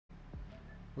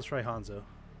Let's try Hanzo.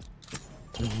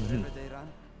 Wherever they run,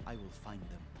 I will find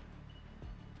them.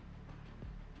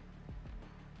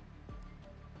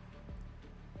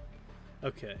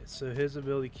 Okay, so his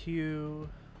ability Q.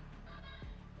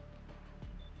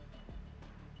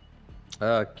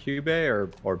 Cube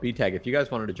or B-Tag, if you guys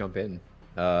wanted to jump in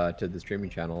to the streaming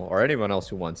channel, or anyone else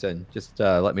who wants in, just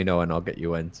let me know and I'll get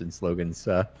you in, since Logan's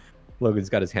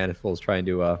got his handfuls trying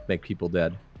to make people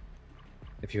dead.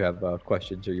 If you have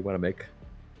questions or you want to make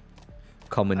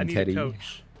commentary. I need a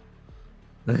coach.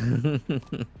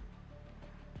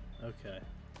 Okay.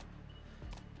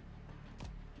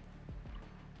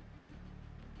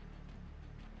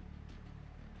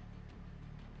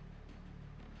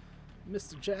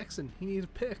 Mr. Jackson, he needs a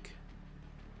pick.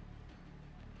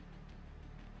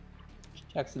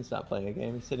 Jackson's not playing a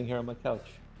game. He's sitting here on my couch.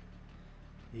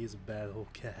 He's a bad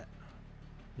old cat.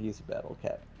 He's a bad old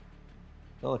cat.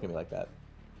 Don't look at me like that.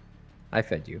 I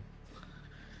fed you.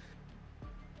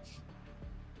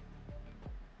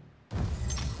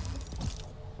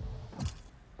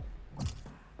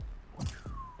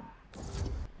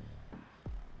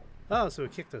 Oh, so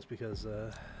it kicked us because,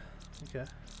 okay.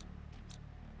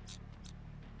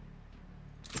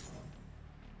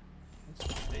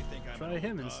 They think I'm Try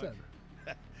him instead.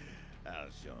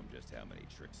 I'll show them just how many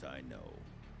tricks I know.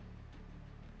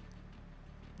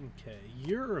 Okay,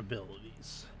 your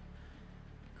abilities.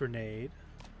 Grenade.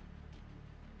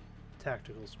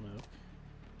 Tactical smoke.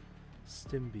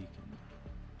 Stim beacon.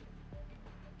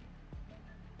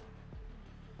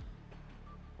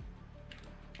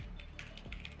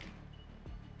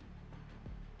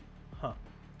 Huh.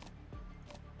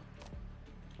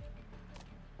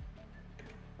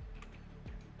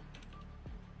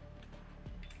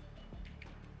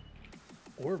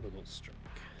 Orbital strike.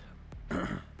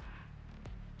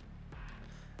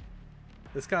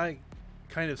 This guy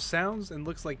kind of sounds and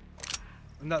looks like,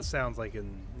 not sounds like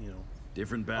in, you know,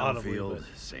 Different audibly, battlefield,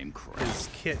 but same crap. his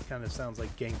kit kind of sounds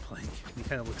like Gangplank. He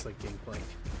kind of looks like Gangplank.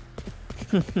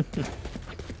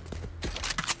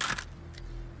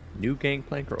 New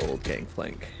Gangplank or old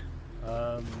Gangplank?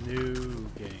 New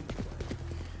Gangplank.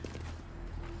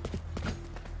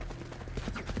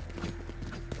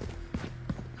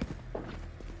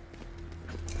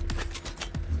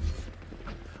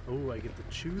 Oh, I get to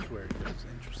choose where it goes.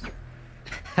 Interesting.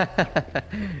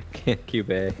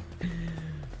 Cube.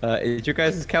 Is your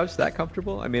guys' couch that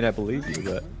comfortable? I mean, I believe you,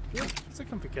 but... Yeah, it's a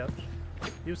comfy couch.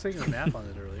 He was taking a nap on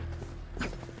it earlier.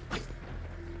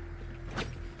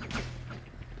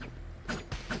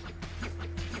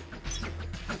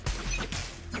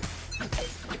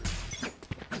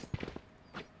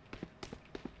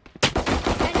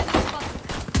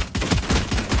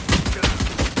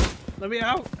 Let me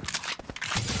out!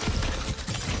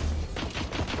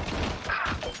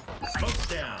 Smoke's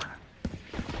down.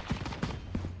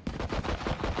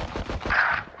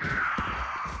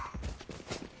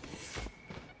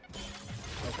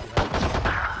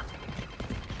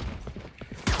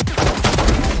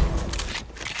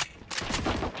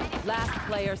 Last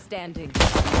player standing.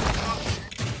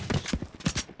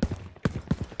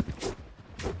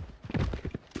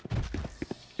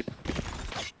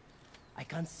 I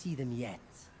can't see them yet,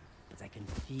 but I can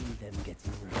feel them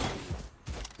getting ready.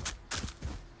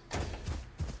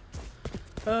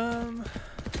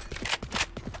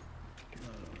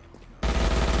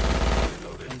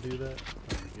 Undo that.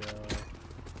 There we go.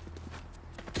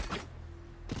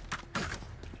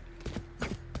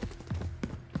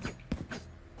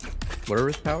 What are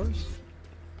his powers?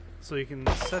 So you can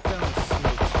set down a smoke.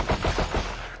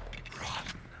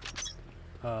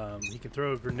 He can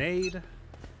throw a grenade,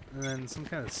 and then some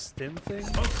kind of stim thing.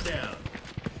 Smoke's down.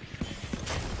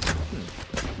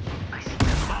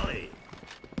 Molly.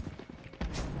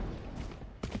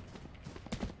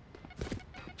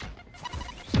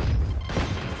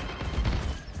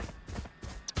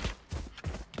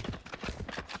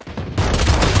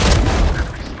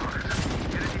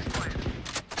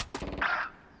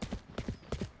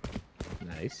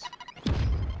 Nice.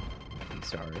 I'm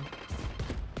sorry.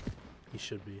 He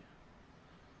should be.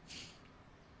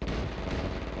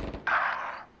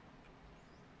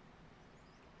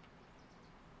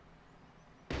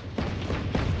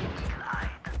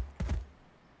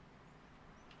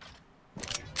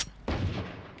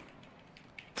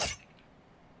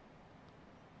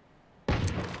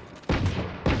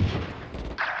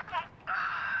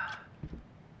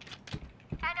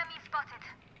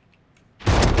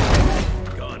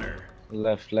 Gunner.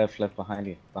 Left,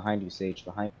 behind you, Sage,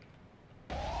 behind.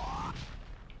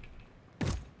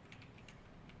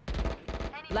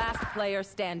 Last player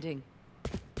standing.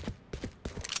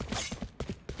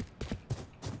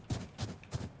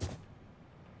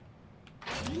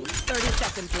 30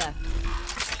 seconds left.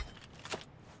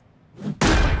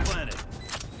 Planet.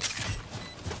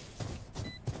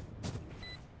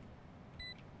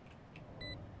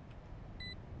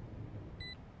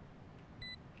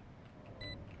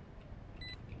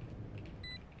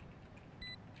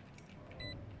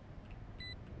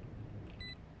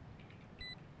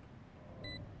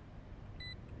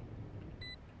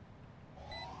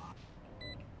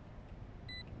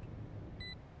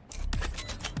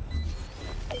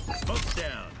 Smoke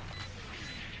down.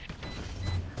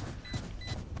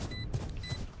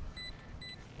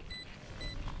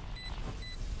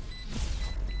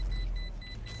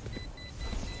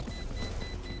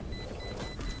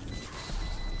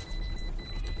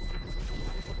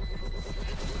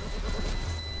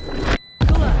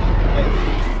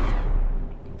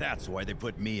 That's why they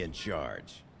put me in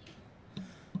charge.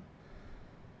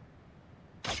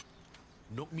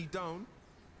 Knock me down,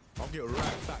 I'll get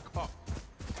right back up.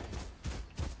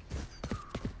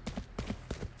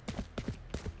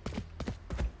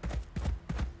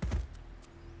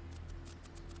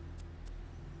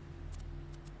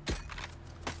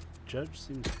 Judge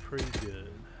seems pretty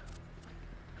good.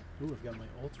 Ooh, I've got my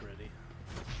ult ready.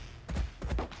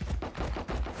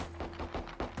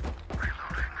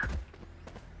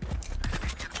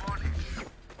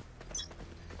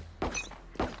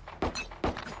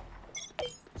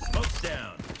 Smoke's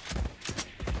down.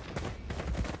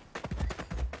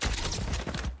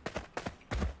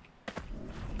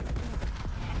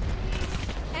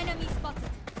 Enemy spotted.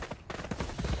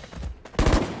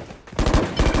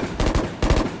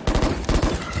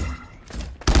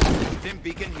 Dim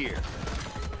beacon here.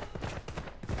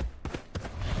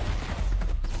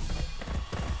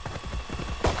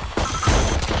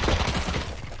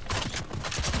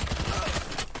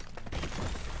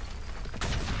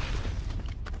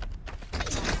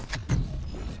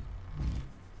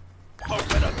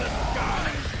 Open up the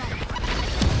sky.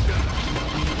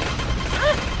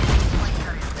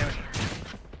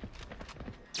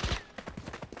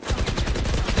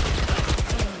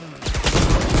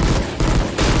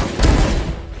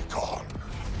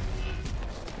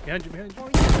 Behind you, behind you.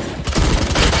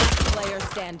 Player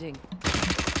standing.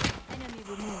 Enemy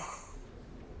removed.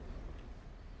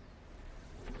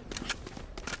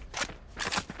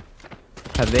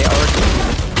 Have they already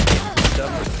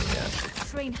stuff?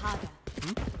 Train harder.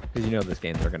 Because you know the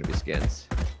skins are going to be skins.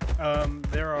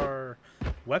 There are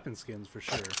weapon skins for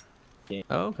sure.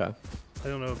 Oh, okay. I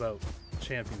don't know about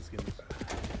champion skins.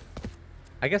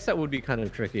 I guess that would be kind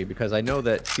of tricky because I know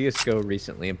that CSGO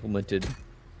recently implemented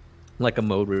like a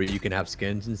mode where you can have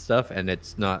skins and stuff, and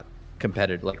it's not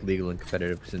competitive, like legal and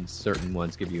competitive, since certain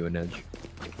ones give you an edge.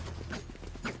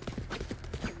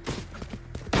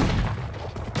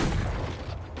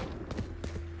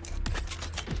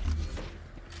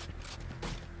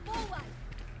 Forward.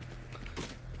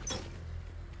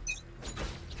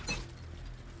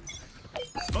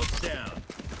 Smoke's down.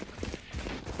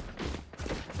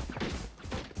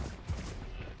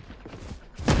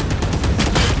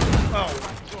 Oh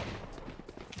my god.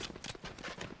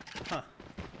 Huh.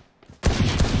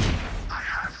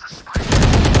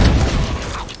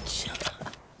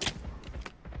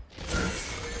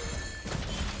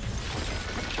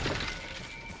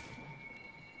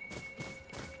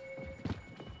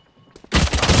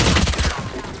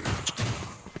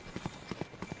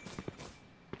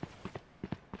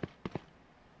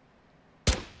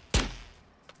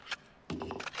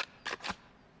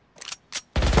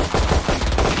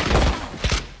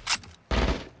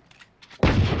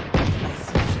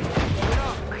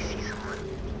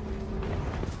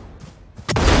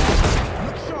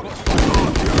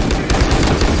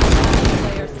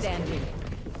 Player standing.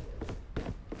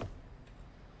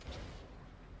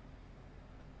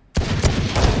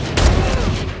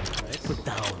 Nice. Put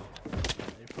down.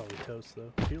 You're probably toast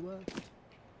though. To your left.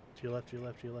 To your left, to your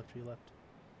left, to your left, to your left.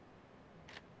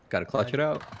 Gotta clutch it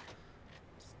out.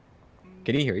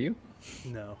 Can he hear you?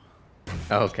 No.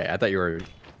 Oh, okay, I thought you were.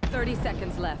 30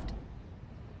 seconds left.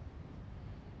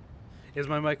 Is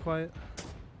my mic quiet?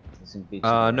 It's in beach.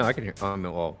 No, I can hear.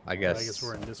 Well, I guess. I guess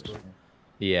we're in Discord.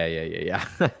 Yeah.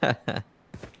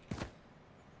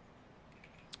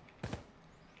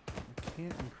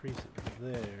 Can't increase it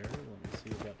there. Let me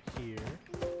see about here.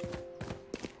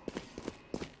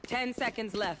 10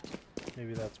 seconds left.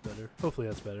 Maybe that's better. Hopefully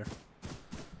that's better.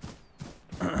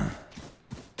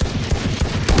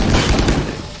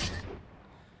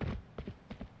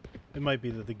 It might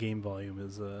be that the game volume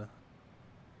is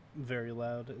very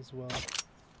loud as well.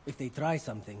 If they try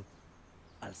something,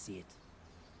 I'll see it.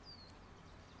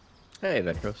 Hey,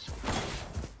 Vetros.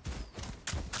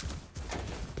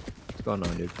 What's going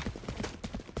on, dude?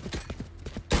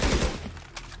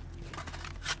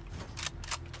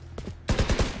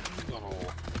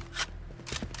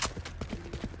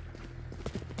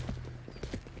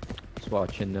 Just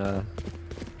watching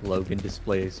Logan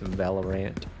display some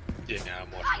Valorant. Yeah,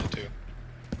 I'm watching it too.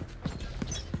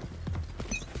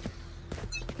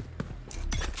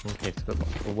 Okay, so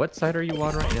what side are you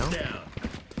on right now?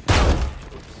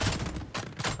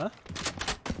 Huh?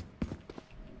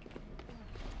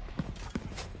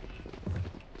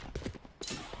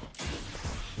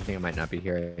 I think I might not be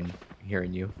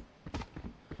hearing you.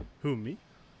 Who, me?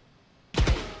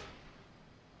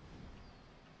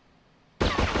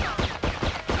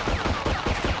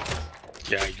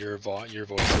 Yeah, your voice is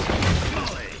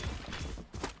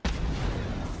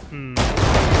Hmm.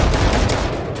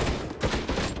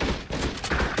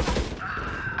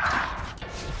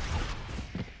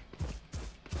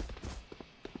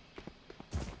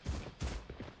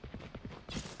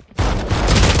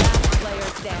 Last player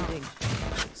standing.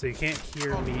 So you can't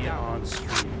hear me on stream.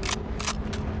 Is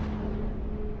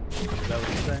that what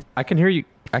you're saying? I can hear you.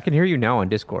 I can hear you now on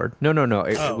Discord. No.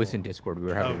 It was Oh. in Discord. We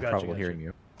were having Gotcha, trouble gotcha. hearing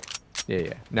you.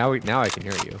 Yeah. Now I can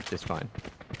hear you just fine.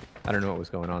 I don't know what was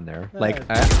going on there. Like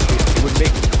it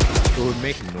would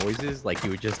make noises like you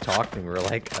would just talk and we were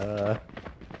like,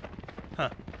 Huh.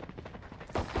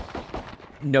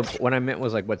 No, but what I meant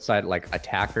was like what side, like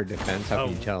attack or defense? How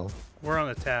can you tell? We're on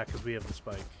attack because we have the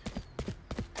spike.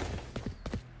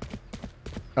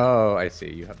 Oh, I see.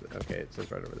 You have the, okay. It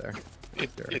says right over there.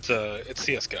 it's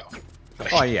CS:GO.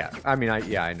 Oh yeah. I mean,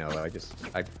 I know. I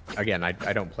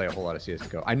don't play a whole lot of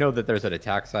CS:GO. I know that there's an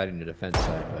attack side and a defense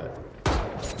side, but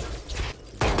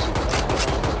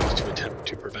To attempt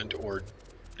to prevent or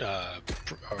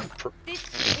This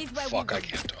is where fuck, we I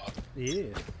can't talk.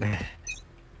 Yeah.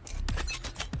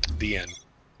 The end.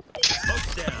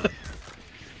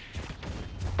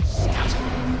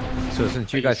 so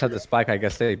since you guys have the spike, I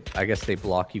guess they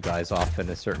block you guys off in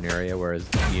a certain area, whereas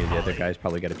the other guys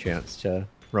probably get a chance to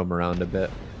roam around a bit.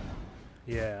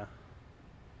 Yeah.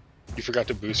 You forgot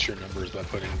to boost your numbers by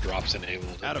putting drops enabled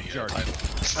in the title.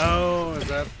 Oh, is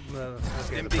that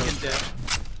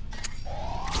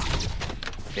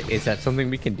okay? Is that something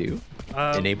we can do?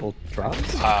 Enable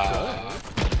drops? Well,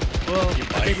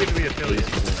 I think we have to be affiliated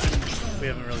with that. We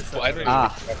haven't really. Well, I don't even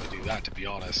have to do that, to be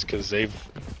honest, because they've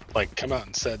like come out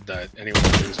and said that anyone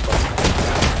who's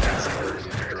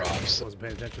playing drops Wasn't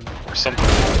paying attention. or something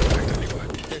to that effect anyway.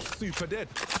 They're super dead.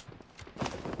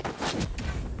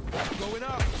 Going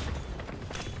up.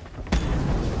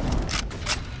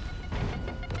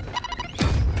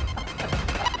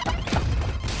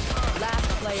 Last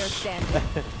player standing.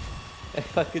 My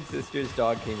fucking sister's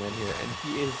dog came in here and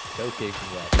he is soaking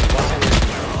wet. Why is he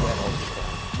wet all the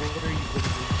time? What are you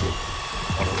looking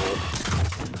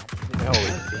for? No,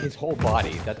 his whole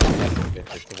body. That's excessive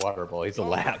if it's a water ball. He's a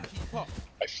lab. I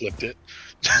flipped it.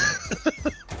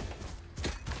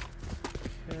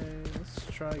 Okay, let's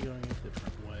try going a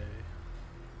different way.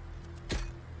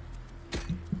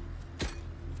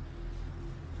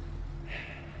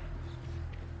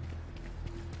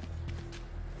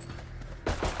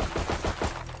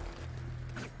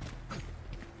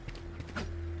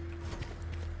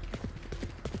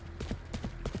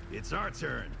 It's our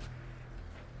turn.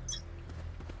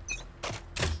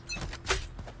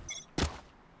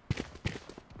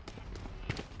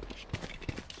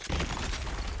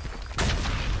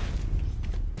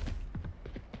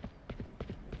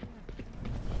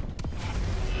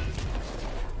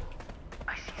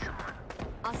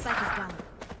 Our spike is down.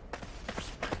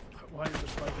 Why is the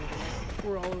spike over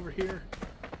here? We're all over here.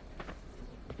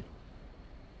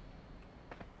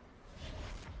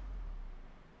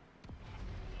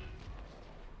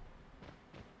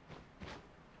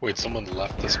 Wait, someone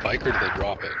left the spike or did they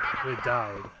drop it? They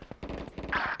died. Oh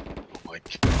my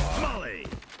god. Molly.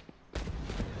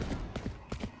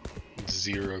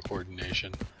 Zero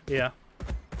coordination. Yeah.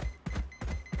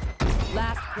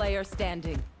 Last player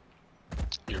standing.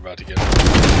 You're about to get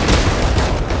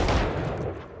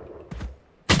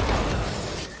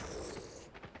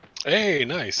Hey,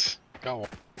 nice. Got one.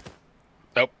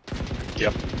 Nope.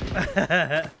 Yep.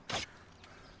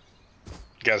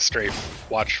 Got a strafe.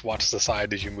 Watch the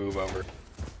side as you move over.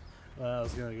 I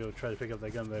was gonna go try to pick up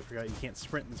that gun, but I forgot you can't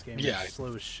sprint in this game. Yeah. It's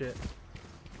slow as shit.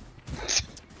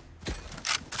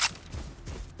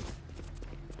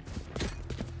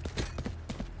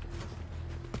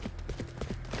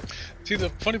 See, the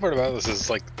funny part about this is,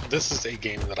 like, this is a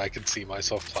game that I could see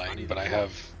myself playing, but I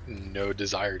have no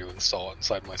desire to install it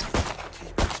inside my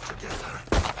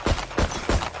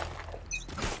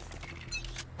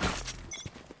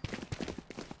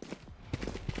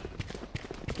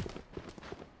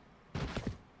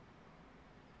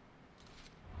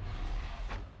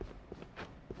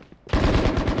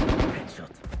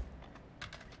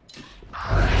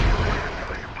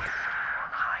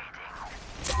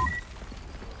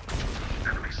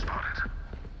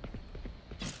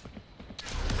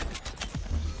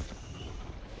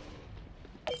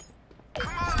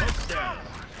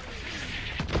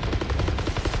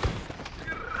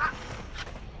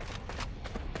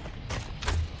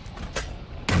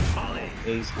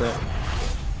Ace clip.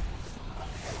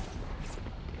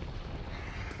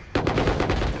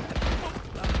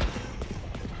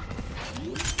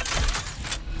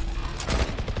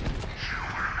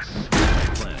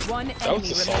 One That enemy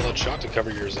was a remaining. solid shot to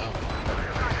cover your zone.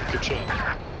 Good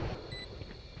shot.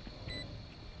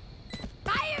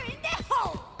 Fire in the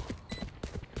hole!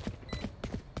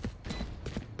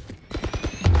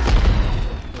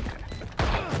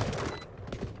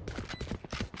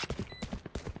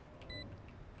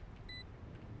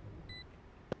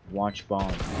 Watch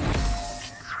bomb.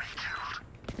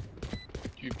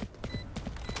 You,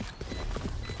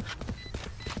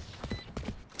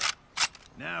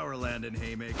 Now we're landing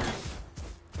haymakers.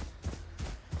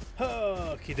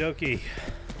 Okie dokie.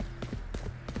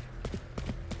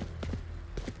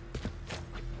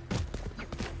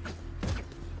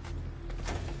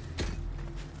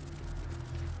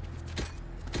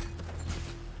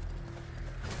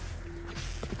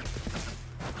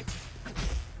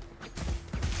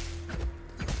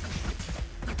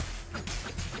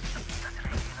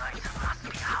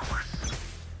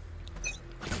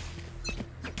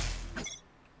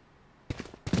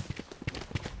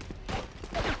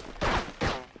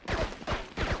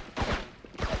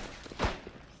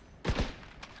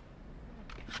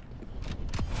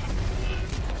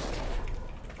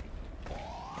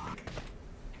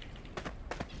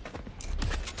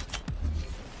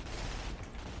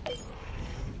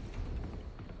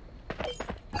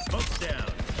 Smoke's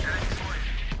down.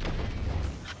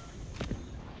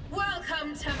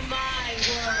 Welcome to my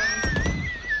world!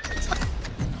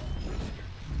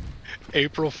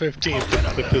 April 15th, the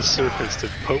clip has surfaced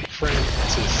of Pope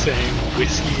Francis saying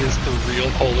whiskey is the real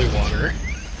holy water.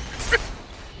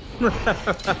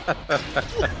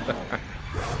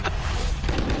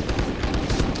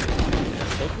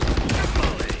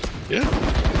 Yeah.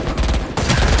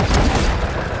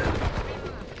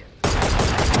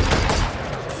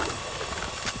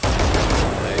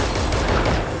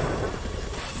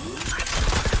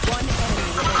 One enemy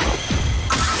remaining.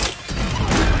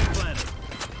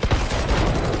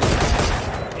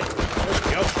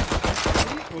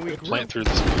 When we Plant through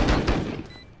this.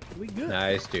 we good.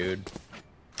 Nice, dude.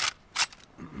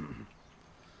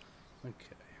 Okay.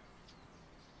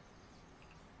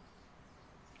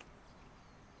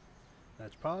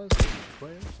 That's pause.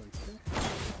 Players. Okay.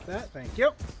 That. Thank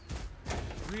you.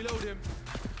 Reload him.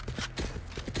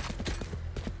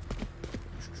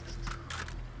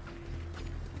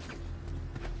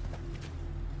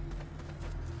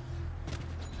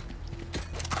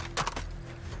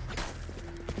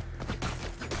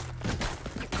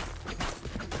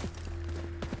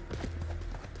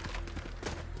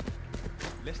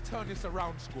 Let's turn this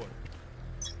around, squad.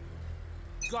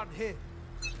 Gun hit.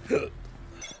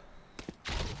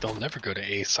 They'll never go to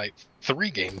A site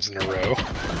 3 games in a row.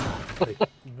 They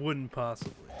wouldn't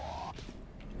possibly.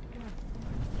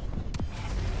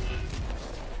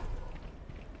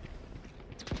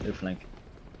 Good flank.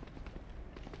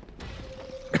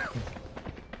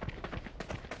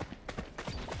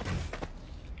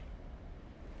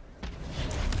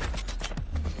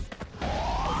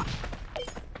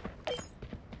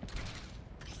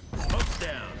 Smoke's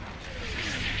down.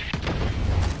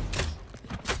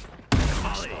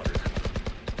 Molly.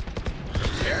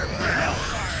 Prepare for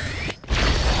hellfire.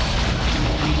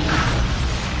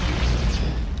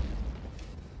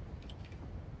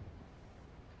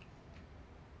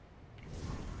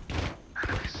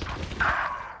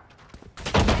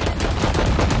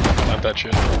 Not that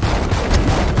shit.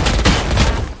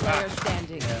 Player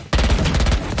standing.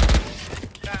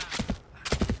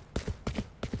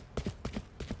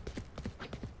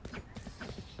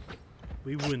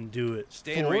 We wouldn't do it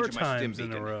Stay in 4 range of my stim times in a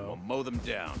beacon. We'll row. mow them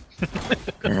down.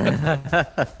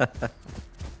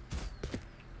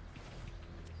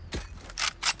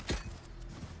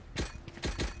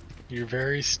 You're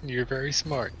very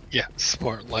smart. Yeah,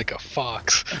 smart like a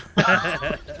fox.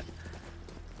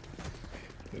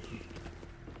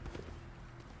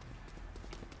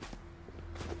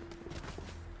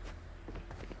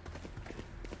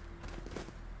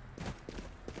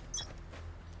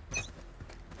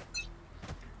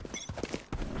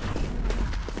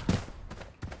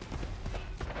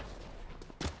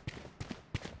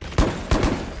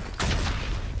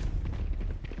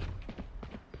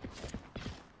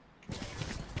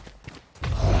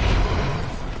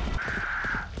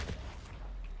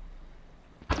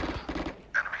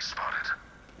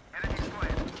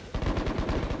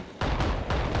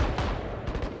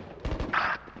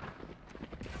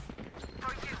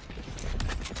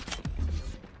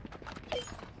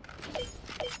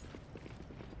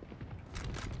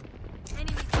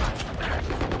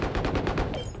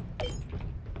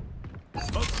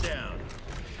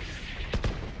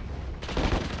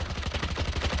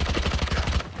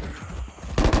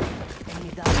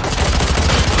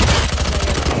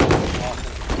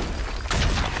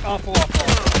 Awful, awful,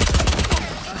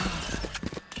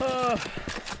 awful.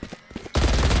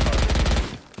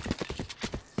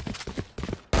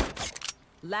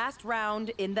 Last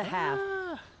round in the half.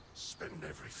 Spend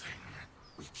everything.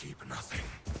 We keep nothing.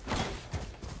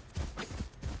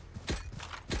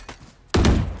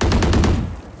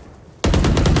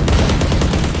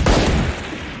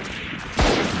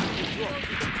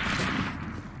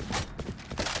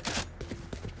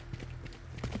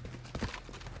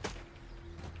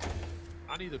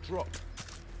 I need a drop.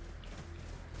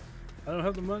 I don't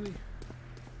have the money.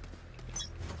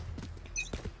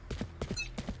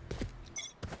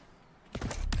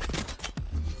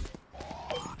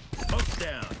 Smoke's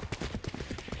down.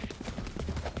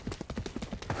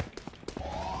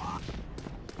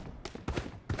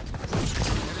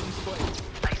 Enemy spotted.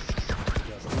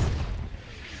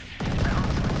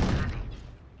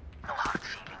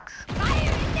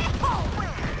 Fire in the hole!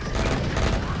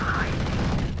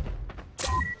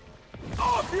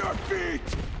 Off your feet!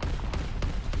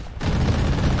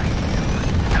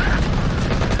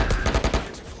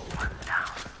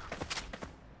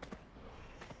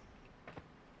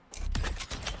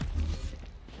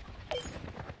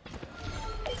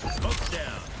 Smoke's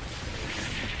down.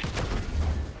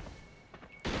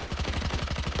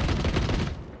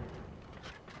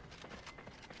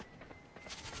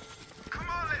 Come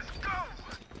on, let's go!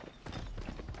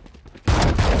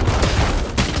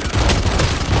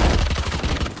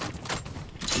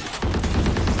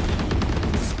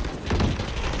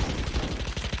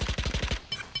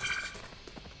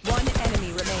 One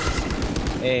enemy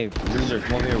remaining. Hey, loser,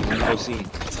 come over here. We're gonna go see.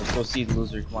 Let's go see the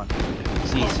loser. Come on.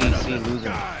 See,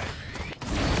 loser.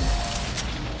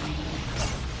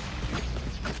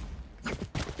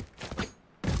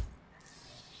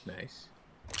 Nice.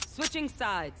 Switching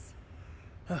sides.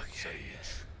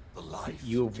 The life.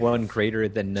 You have won greater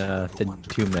than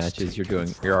 2 matches.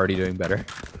 You're already doing better.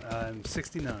 I'm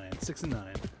 69, 6 and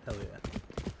 9. Hell yeah.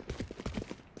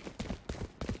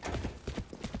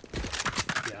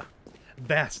 Yeah,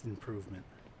 vast improvement.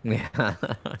 Yeah.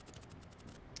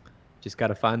 Just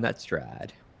gotta find that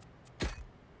stride.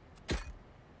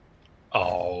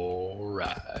 All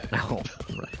right. Oh,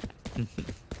 right.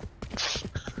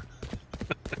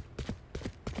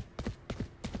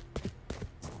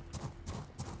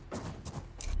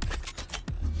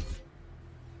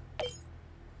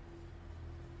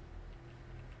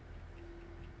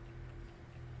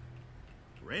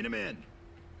 Rein him in.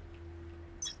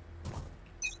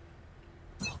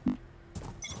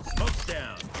 Smoke's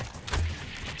down.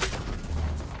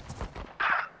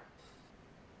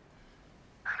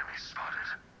 Enemy spotted.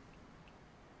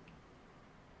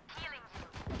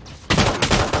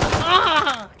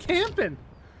 Ah, camping.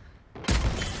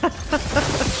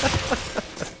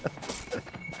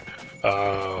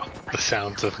 Oh, the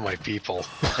sounds of my people.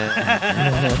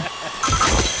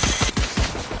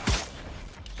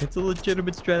 It's a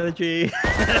legitimate strategy.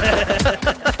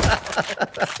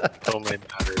 Only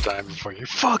matter of time before you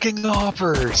fucking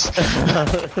hoppers. Oh,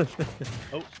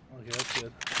 okay, that's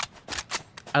good.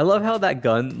 I love how that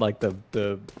gun, like the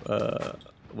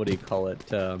what do you call it?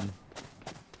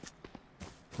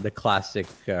 The classic,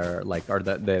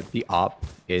 the op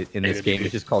in this game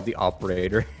is just called the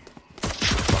operator.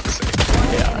 Fuck's sake.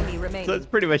 One Yeah. enemy remaining. So it's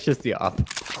pretty much just the op.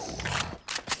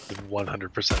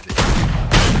 100%.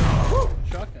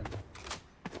 Shotgun.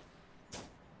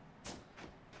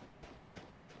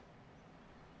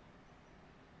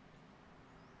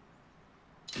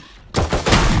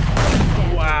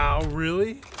 Wow,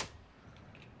 really?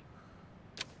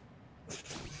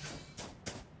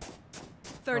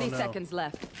 30 Oh, no. seconds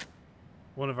left.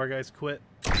 One of our guys quit.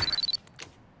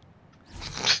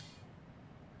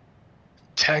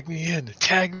 Tag me in.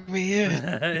 Tag me in.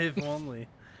 If only.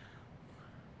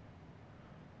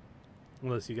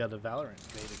 Unless you got a Valorant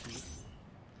beta key.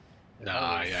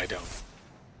 Nah, I don't.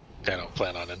 I don't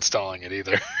plan on installing it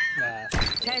either. Nah.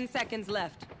 10 seconds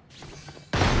left.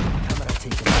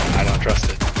 I don't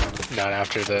trust it. Not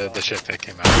after the shit that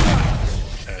came out.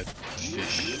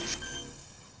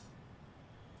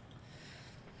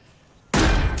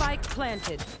 Spike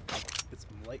planted. Get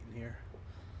some light in here.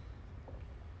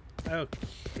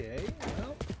 Okay,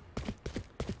 well.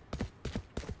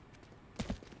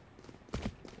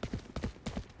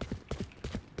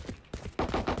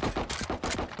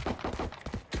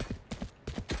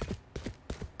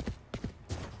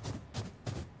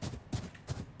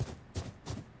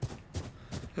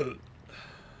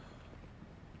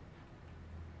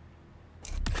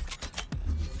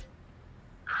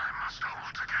 Must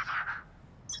hold together.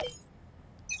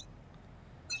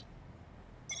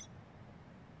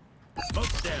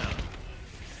 Smoke's down.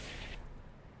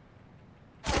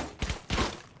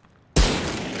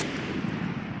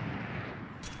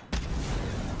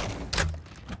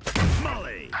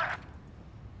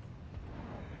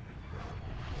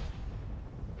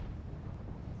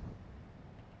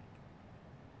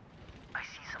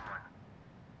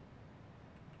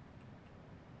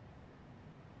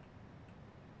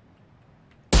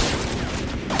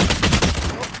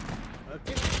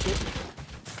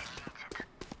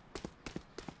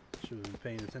 Should have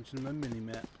been paying attention to my mini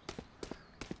map.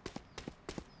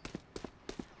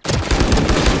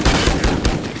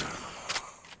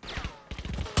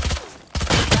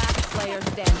 Last player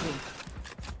standing.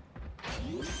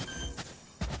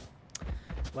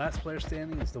 Last player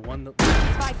standing is the one that.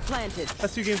 Spike planted.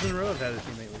 That's 2 games in a row I've had a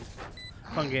teammate leave.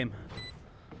 Fun game.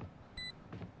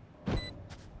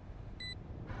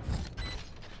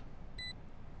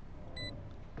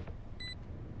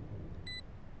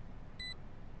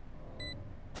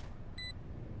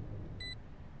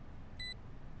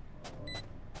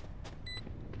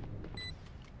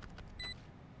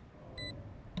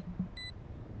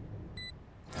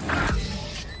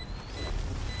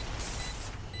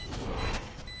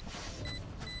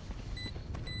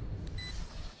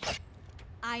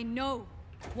 I know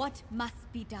what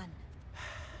must be done.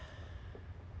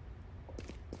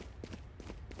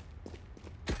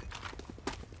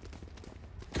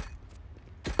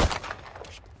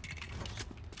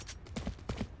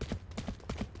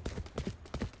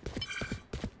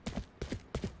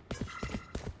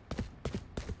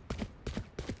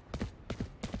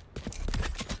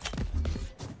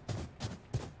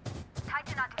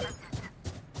 Tighten our defenses.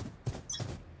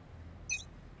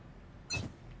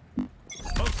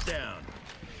 Smoke's down.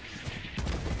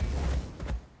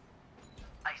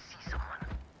 I see someone.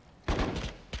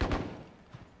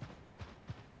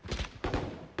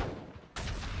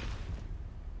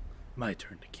 My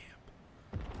turn to camp.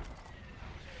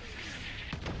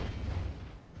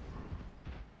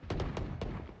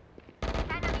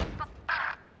 Enemy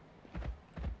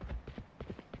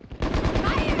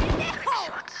Fire in the hole!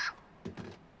 shots.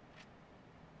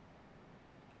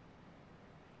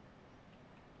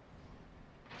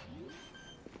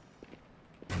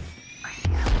 I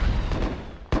see someone.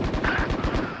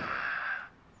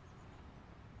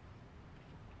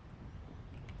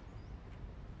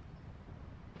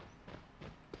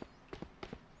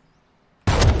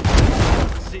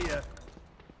 See ya.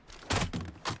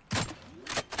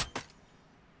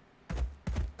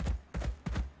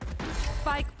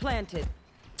 Spike planted.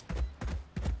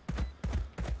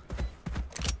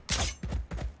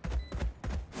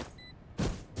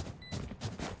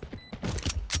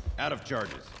 Out of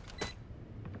charges.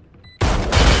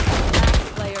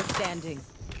 Last player standing.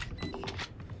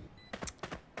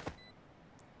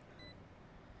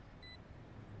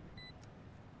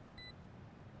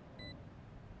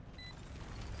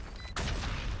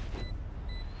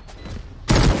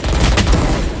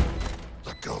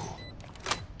 Let go.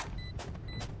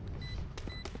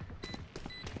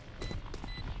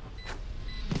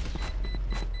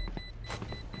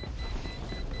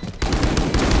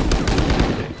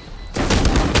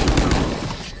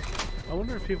 I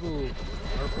wonder if people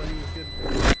are playing with good,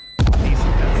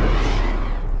 decent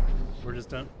headsets, or just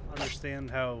don't understand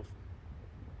how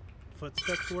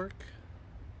footsteps work.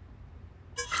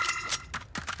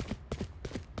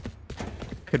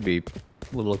 Could be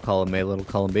little column A, little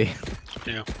column B.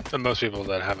 Yeah, and most people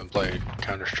that haven't played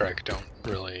Counter-Strike don't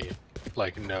really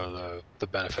like know the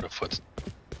benefit of footsteps.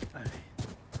 I mean,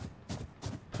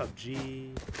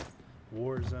 PUBG,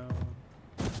 Warzone.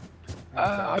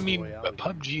 I mean, Royale game.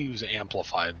 PUBG's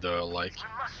amplified though. Like,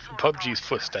 PUBG's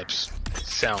footsteps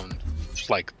sound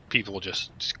like people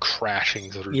just crashing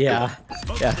through. Yeah,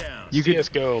 Smoke's yeah. down. You could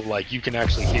CS:GO, like you can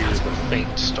actually hear the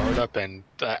faint startup and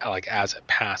like as it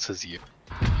passes you.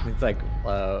 It's like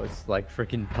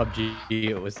freaking PUBG.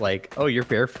 It was like, oh, you're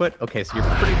barefoot. Okay, so you're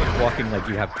pretty much walking like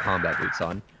you have combat boots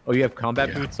on. Oh, you have combat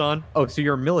Yeah. boots on. Oh, so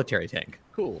you're a military tank.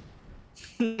 Cool.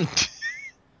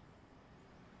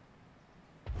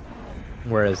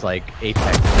 Whereas like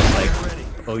Apex is like,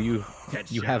 oh, you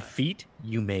have feet.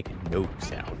 You make no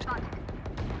sound.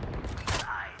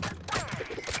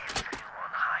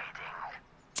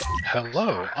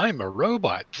 Hello, I'm a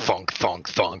robot. Thunk, thunk,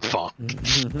 thunk, thunk.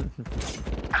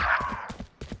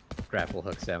 Grapple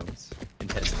hook sounds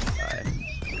intensify.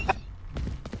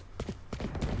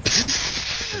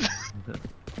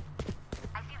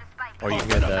 Or you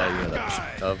hear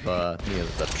the of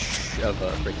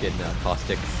freaking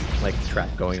caustic like trap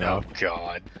going Oh out.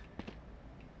 God!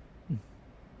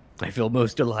 I feel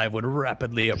most alive when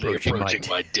rapidly approaching,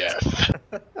 my death.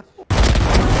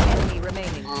 Enemy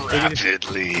remaining.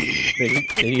 Rapidly.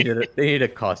 They need a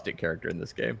caustic character in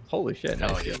this game. Holy shit!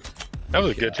 Hell Nice. yeah. That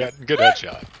was a good shot. Good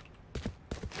headshot.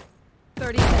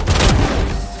 30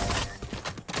 seconds.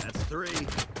 That's 3.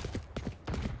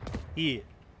 Yeah.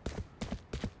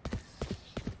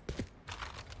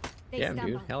 They Damn,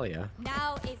 stumble. dude. Hell yeah.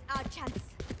 Now is our chance.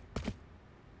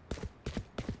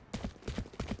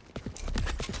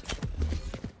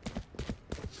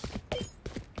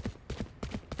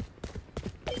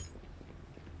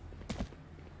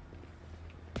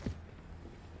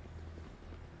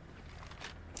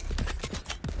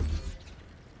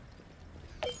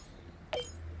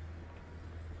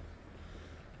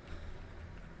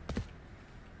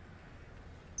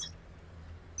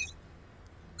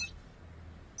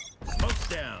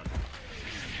 down.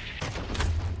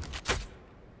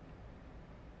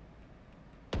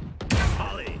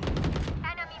 Holly.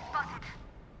 Enemy spotted.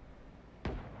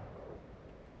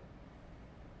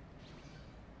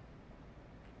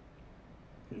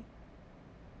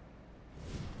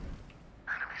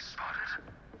 Enemy spotted.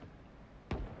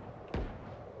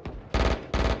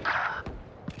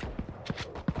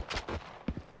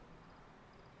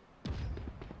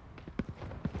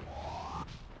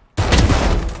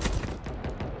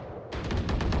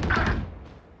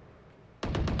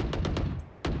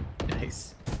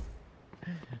 Nice.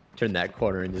 Turn that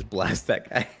corner and just blast that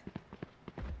guy.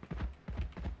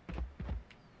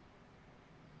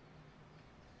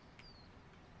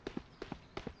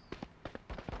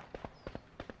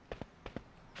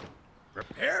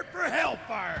 Prepared for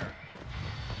hellfire.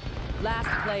 Last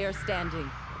player standing.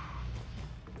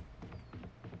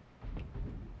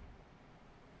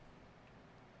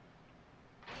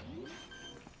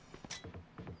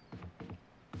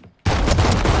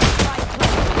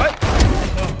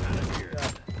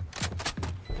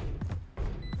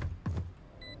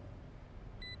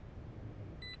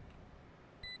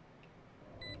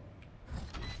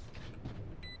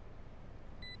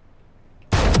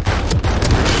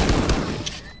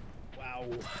 Wow.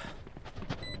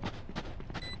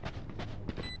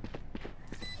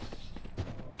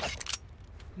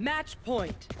 Match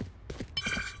point.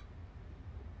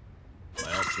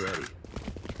 My ult's ready.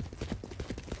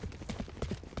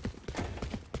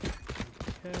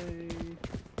 Okay.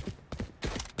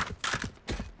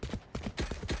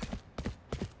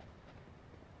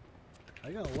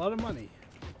 I got a lot of money.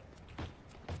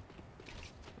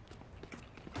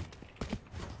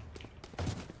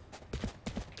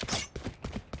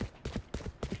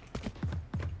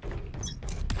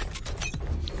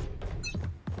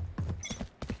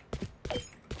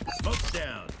 Smoke's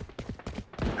down.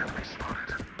 Enemy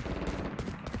spotted.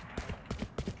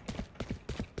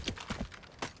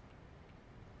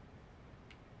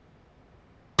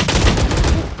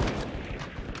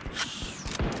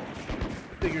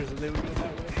 Figures that they would go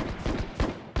that way.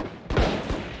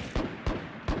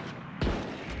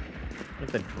 Look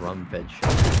at the drum fed shit.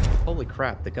 Holy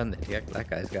crap, the gun that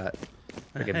guy's got.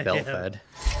 Freaking belt Yeah. fed.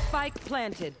 Spike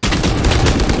planted.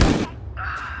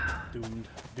 Doomed.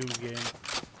 Doomed game.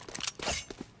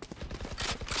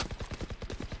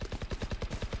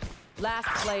 Last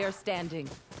player standing.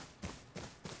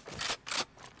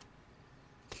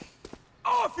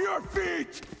 Off your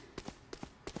feet!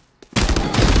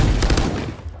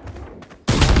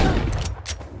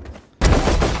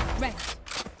 Rest.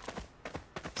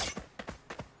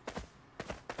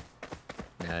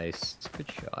 Nice.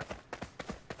 Good shot.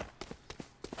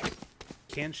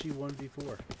 Can she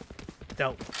 1v4?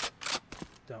 Doubtful.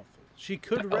 Doubtful. She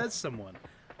could No. res someone.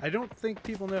 I don't think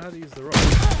people know how to use the rope.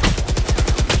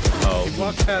 Oh, She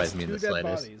walked surprised past me in two the dead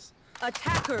slightest. bodies.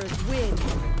 Attackers win.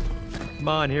 Come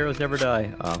on, heroes never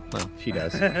die. Oh, well, she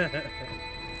does.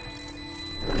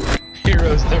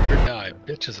 Heroes never die.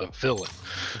 Bitch is a villain.